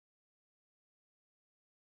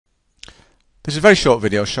This is a very short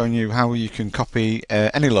video showing you how you can copy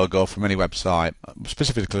any logo from any website,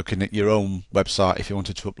 specifically looking at your own website if you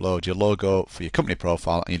wanted to upload your logo for your company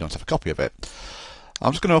profile and you don't have a copy of it.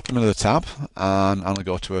 I'm just going to open another tab and I'm going to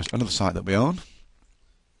go to another site that we own,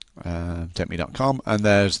 Logo.mp4, and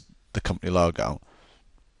there's the company logo.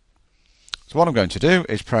 So what I'm going to do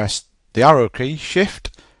is press the arrow key,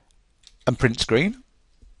 Shift and print screen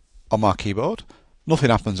on my keyboard.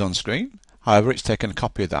 Nothing happens on screen. However, it's taken a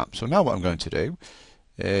copy of that. So now what I'm going to do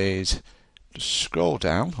is just scroll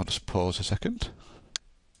down. I'll just pause a second.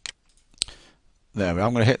 There we are.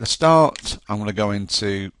 I'm going to hit the start. I'm going to go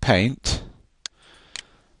into Paint.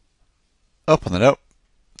 Open that up.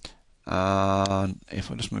 And if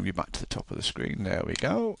I just move you back to the top of the screen, there we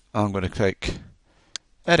go. I'm going to click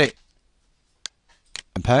Edit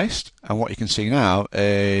and Paste. And what you can see now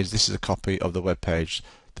is this is a copy of the web page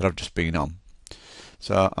that I've just been on.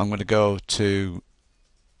 So I'm going to go to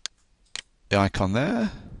the icon there,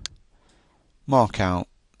 mark out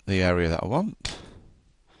the area that I want,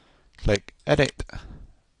 click Edit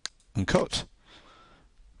and Cut,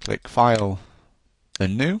 click File,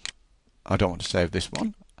 then New. I don't want to save this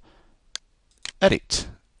one. Edit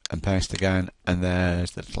and paste again, and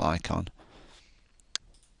there's the little icon.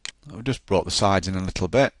 I've just brought the sides in a little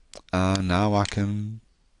bit, and now I can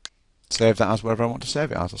save that as wherever I want to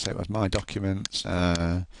save it as. I'll save it as My Documents,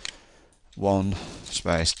 one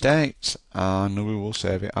space date, and we will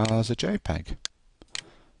save it as a JPEG.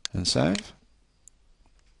 And save.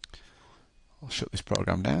 I'll shut this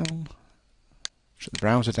program down, shut the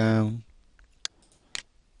browser down,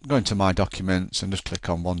 go into My Documents and just click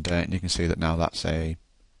on one date, and you can see that now that's a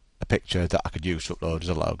picture that I could use to upload as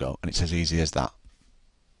a logo, and it's as easy as that.